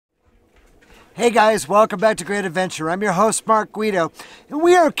Hey guys, welcome back to Great Adventure. I'm your host, Mark Guido, and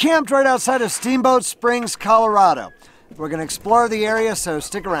we are camped right outside of Steamboat Springs, Colorado. We're going to explore the area, so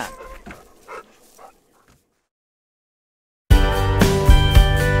stick around.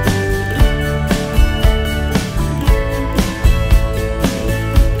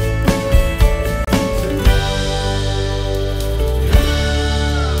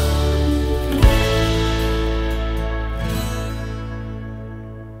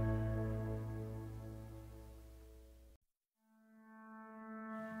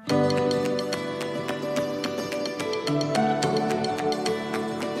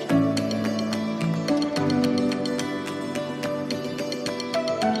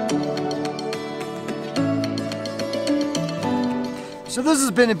 So this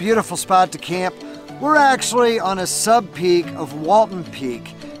has been a beautiful spot to camp. We're actually on a sub-peak of Walton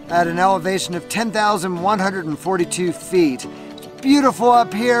Peak at an elevation of 10,142 feet. It's beautiful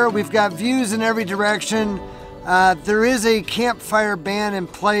up here. We've got views in every direction. There is a campfire ban in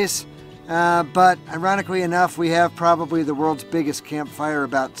place, but ironically enough, we have probably the world's biggest campfire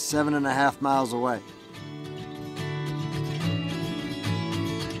about 7.5 miles away.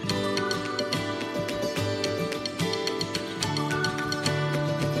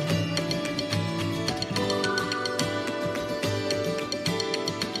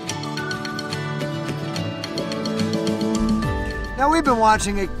 Now we've been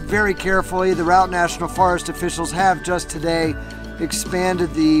watching it very carefully. The Route National Forest officials have just today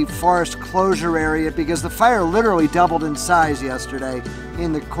expanded the forest closure area because the fire literally doubled in size yesterday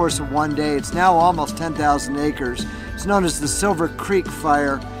in the course of one day. It's now almost 10,000 acres. It's known as the Silver Creek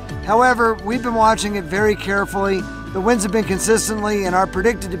Fire. However, we've been watching it very carefully. The winds have been consistently and are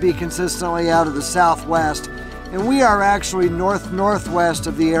predicted to be consistently out of the southwest, and we are actually north-northwest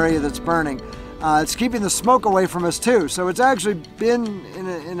of the area that's burning. It's keeping the smoke away from us too, so it's actually been,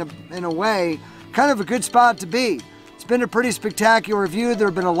 in a way, kind of a good spot to be. It's been a pretty spectacular view. There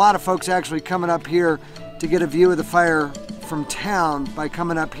have been a lot of folks actually coming up here to get a view of the fire from town by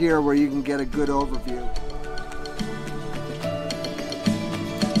coming up here where you can get a good overview.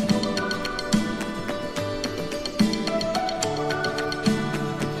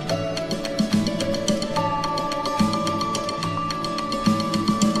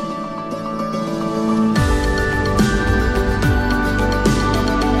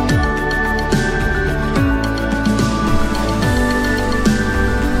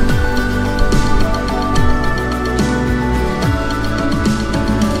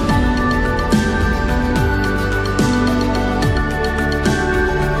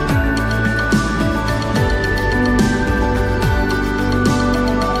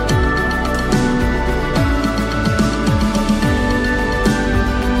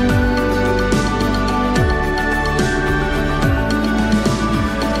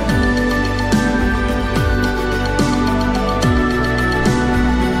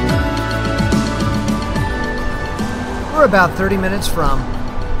 We're about 30 minutes from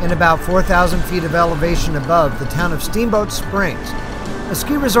and about 4,000 feet of elevation above the town of Steamboat Springs, a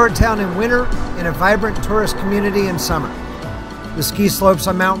ski resort town in winter and a vibrant tourist community in summer. The ski slopes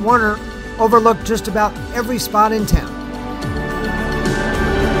on Mount Warner overlook just about every spot in town.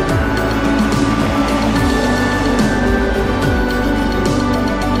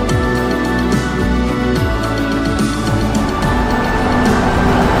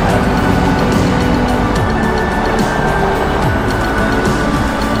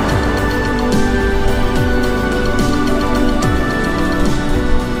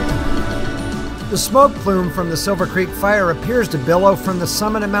 The smoke plume from the Silver Creek fire appears to billow from the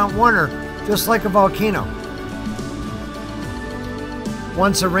summit of Mount Warner, just like a volcano.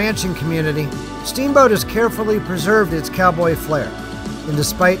 Once a ranching community, Steamboat has carefully preserved its cowboy flair. And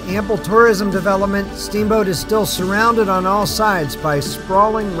despite ample tourism development, Steamboat is still surrounded on all sides by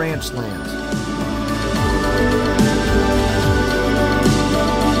sprawling ranch lands.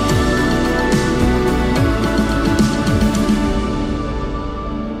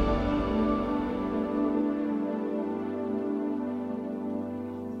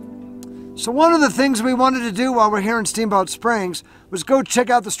 So one of the things we wanted to do while we're here in Steamboat Springs was go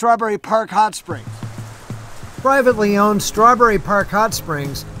check out the Strawberry Park Hot Springs. Privately owned Strawberry Park Hot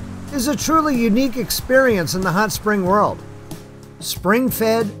Springs is a truly unique experience in the hot spring world.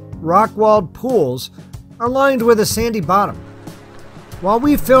 Spring-fed, rock-walled pools are lined with a sandy bottom. While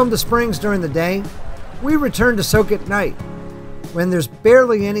we filmed the springs during the day, we return to soak at night, when there's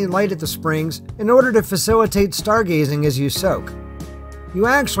barely any light at the springs in order to facilitate stargazing as you soak. You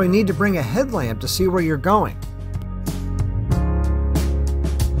actually need to bring a headlamp to see where you're going.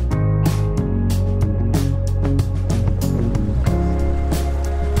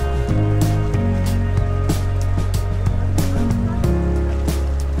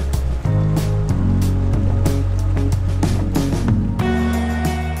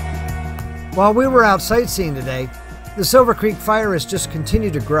 While we were out sightseeing today, the Silver Creek fire has just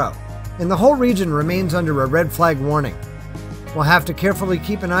continued to grow, and the whole region remains under a red flag warning. We'll have to carefully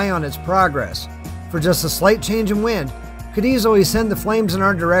keep an eye on its progress, for just a slight change in wind could easily send the flames in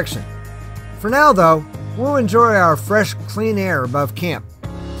our direction. For now, though, we'll enjoy our fresh, clean air above camp.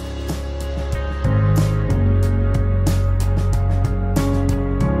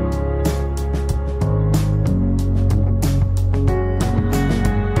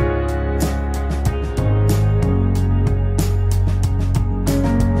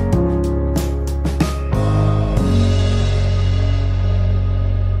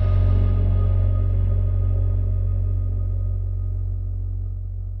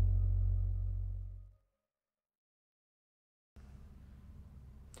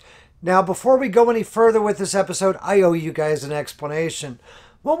 Now, before we go any further with this episode, I owe you guys an explanation.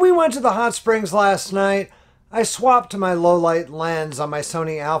 When we went to the hot springs last night, I swapped to my low-light lens on my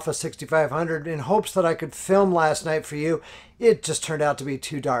Sony Alpha 6500 in hopes that I could film last night for you. It just turned out to be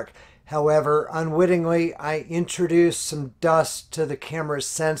too dark. However, unwittingly, I introduced some dust to the camera's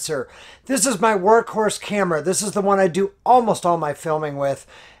sensor. This is my workhorse camera. This is the one I do almost all my filming with.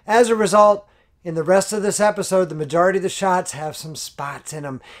 As a result, in the rest of this episode, the majority of the shots have some spots in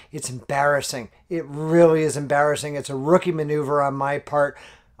them. It's embarrassing. It really is embarrassing. It's a rookie maneuver on my part.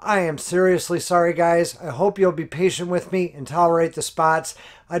 I am seriously sorry, guys. I hope you'll be patient with me and tolerate the spots.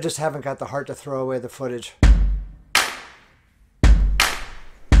 I just haven't got the heart to throw away the footage.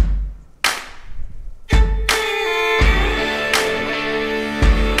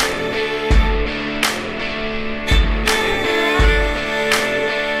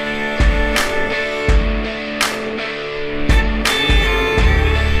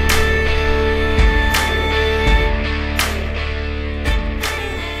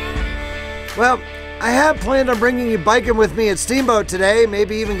 Well, I had planned on bringing you biking with me at Steamboat today,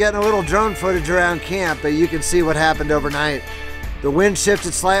 maybe even getting a little drone footage around camp, but you can see what happened overnight. The wind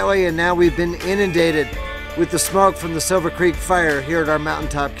shifted slightly and now we've been inundated with the smoke from the Silver Creek fire here at our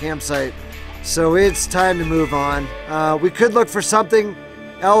mountaintop campsite. So it's time to move on. We could look for something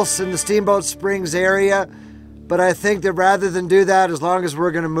else in the Steamboat Springs area, but I think that rather than do that, as long as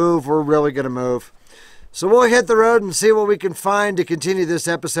we're going to move, we're really going to move. So we'll hit the road and see what we can find to continue this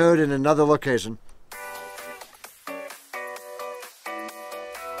episode in another location.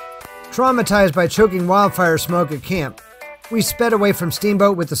 Traumatized by choking wildfire smoke at camp, we sped away from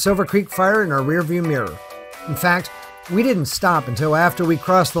Steamboat with the Silver Creek fire in our rearview mirror. In fact, we didn't stop until after we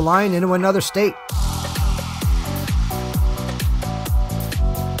crossed the line into another state.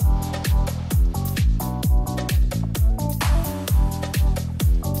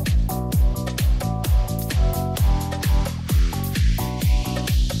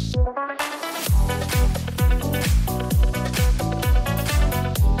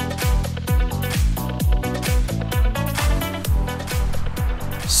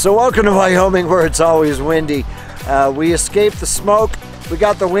 So welcome to Wyoming, where it's always windy. We escaped the smoke. We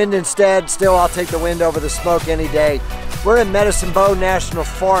got the wind instead. Still, I'll take the wind over the smoke any day. We're in Medicine Bow National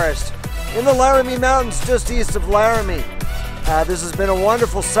Forest in the Laramie Mountains, just east of Laramie. This has been a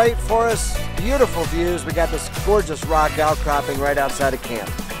wonderful sight for us. Beautiful views. We got this gorgeous rock outcropping right outside of camp.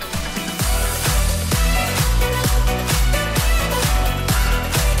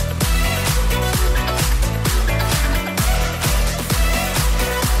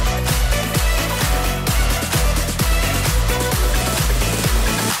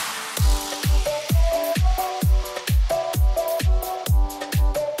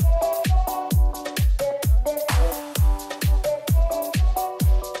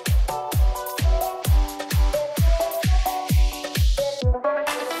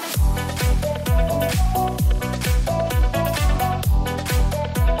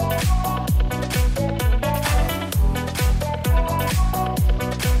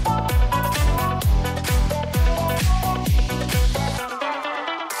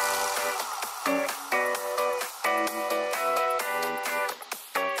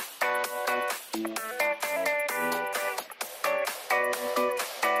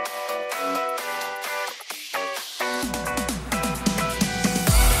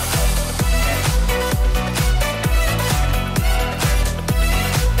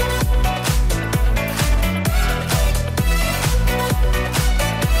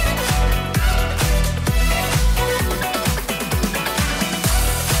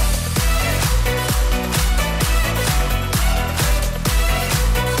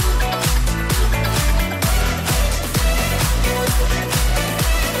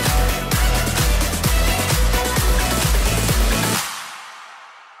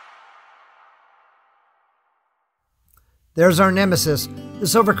 There's our nemesis, the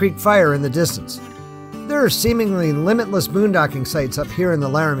Silver Creek Fire in the distance. There are seemingly limitless boondocking sites up here in the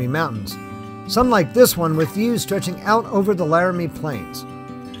Laramie Mountains, some like this one with views stretching out over the Laramie Plains.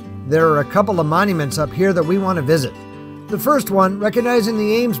 There are a couple of monuments up here that we want to visit. The first one recognizing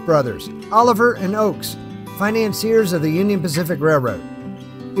the Ames brothers, Oliver and Oakes, financiers of the Union Pacific Railroad.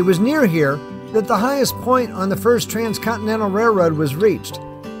 It was near here that the highest point on the first transcontinental railroad was reached,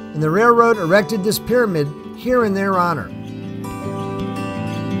 and the railroad erected this pyramid here in their honor.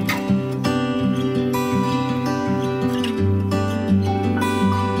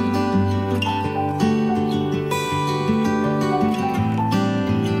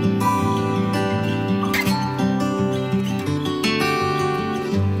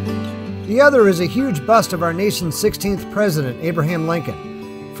 The other is a huge bust of our nation's 16th president, Abraham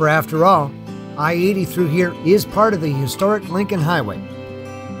Lincoln. For after all, I-80 through here is part of the historic Lincoln Highway.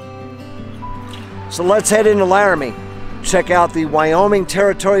 So let's head into Laramie. Check out the Wyoming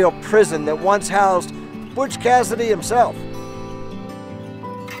Territorial Prison that once housed Butch Cassidy himself.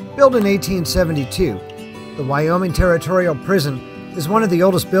 Built in 1872, the Wyoming Territorial Prison is one of the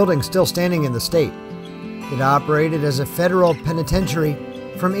oldest buildings still standing in the state. It operated as a federal penitentiary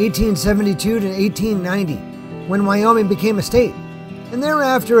from 1872 to 1890, when Wyoming became a state, and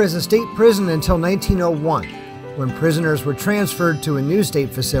thereafter as a state prison until 1901, when prisoners were transferred to a new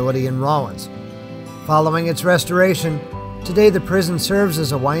state facility in Rawlins. Following its restoration, today the prison serves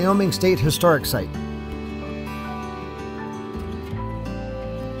as a Wyoming State Historic Site.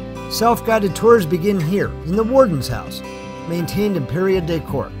 Self-guided tours begin here in the Warden's House, maintained in period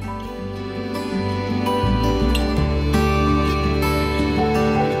decor.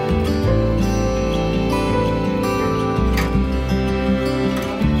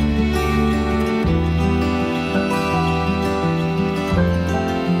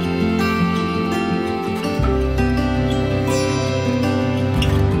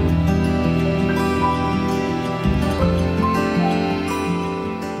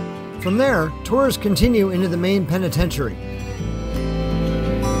 From there, tours continue into the main penitentiary.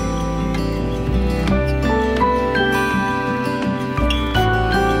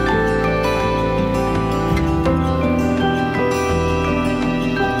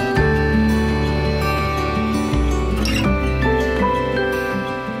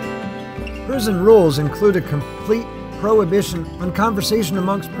 Prison rules include a complete prohibition on conversation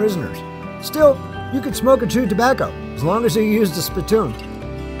amongst prisoners. Still, you could smoke or chew tobacco, as long as you used a spittoon.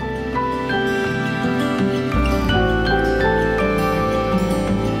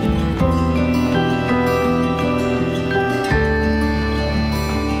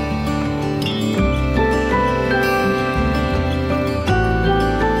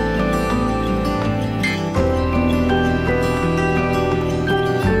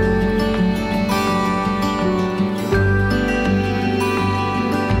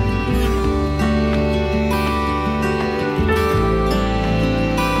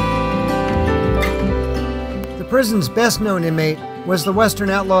 The prison's best-known inmate was the Western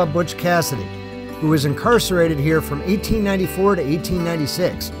outlaw Butch Cassidy, who was incarcerated here from 1894 to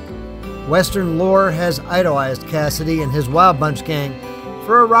 1896. Western lore has idolized Cassidy and his Wild Bunch gang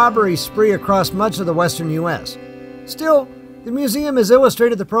for a robbery spree across much of the western U.S. Still, the museum has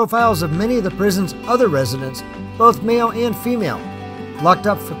illustrated the profiles of many of the prison's other residents, both male and female, locked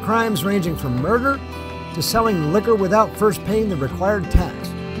up for crimes ranging from murder to selling liquor without first paying the required tax.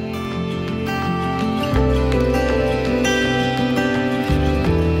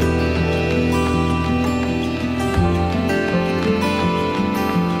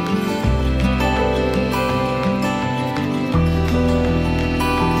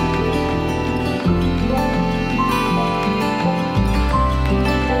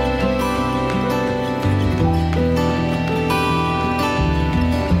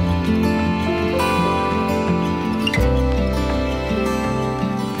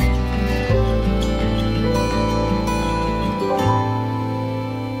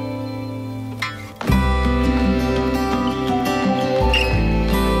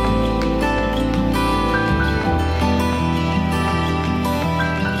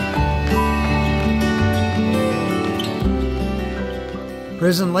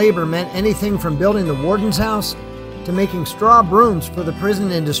 Prison labor meant anything from building the warden's house to making straw brooms for the prison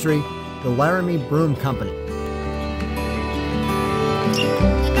industry, the Laramie Broom Company.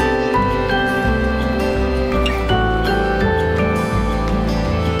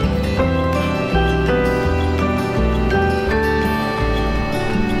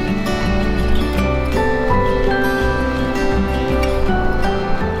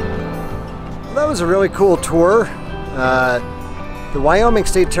 Well, that was a really cool tour. The Wyoming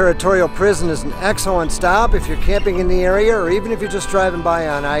State Territorial Prison is an excellent stop if you're camping in the area or even if you're just driving by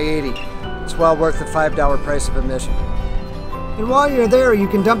on I-80. It's well worth the $5 price of admission. And while you're there, you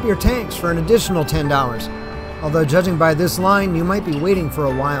can dump your tanks for an additional $10. Although judging by this line, you might be waiting for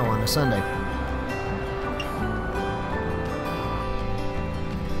a while on a Sunday.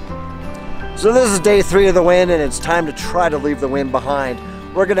 So this is day 3 of the wind, and it's time to try to leave the wind behind.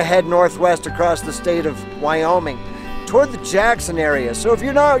 We're going to head northwest across the state of Wyoming toward the Jackson area. So if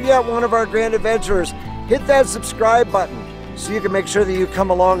you're not yet one of our Grand Adventurers, hit that subscribe button so you can make sure that you come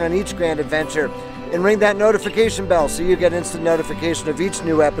along on each Grand Adventure, and ring that notification bell so you get instant notification of each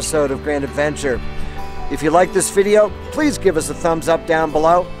new episode of Grand Adventure. If you like this video, please give us a thumbs up down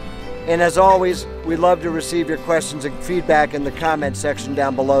below. And as always, we'd love to receive your questions and feedback in the comment section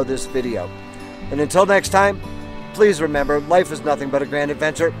down below this video. And until next time, please remember, life is nothing but a grand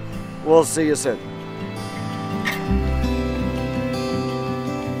adventure. We'll see you soon.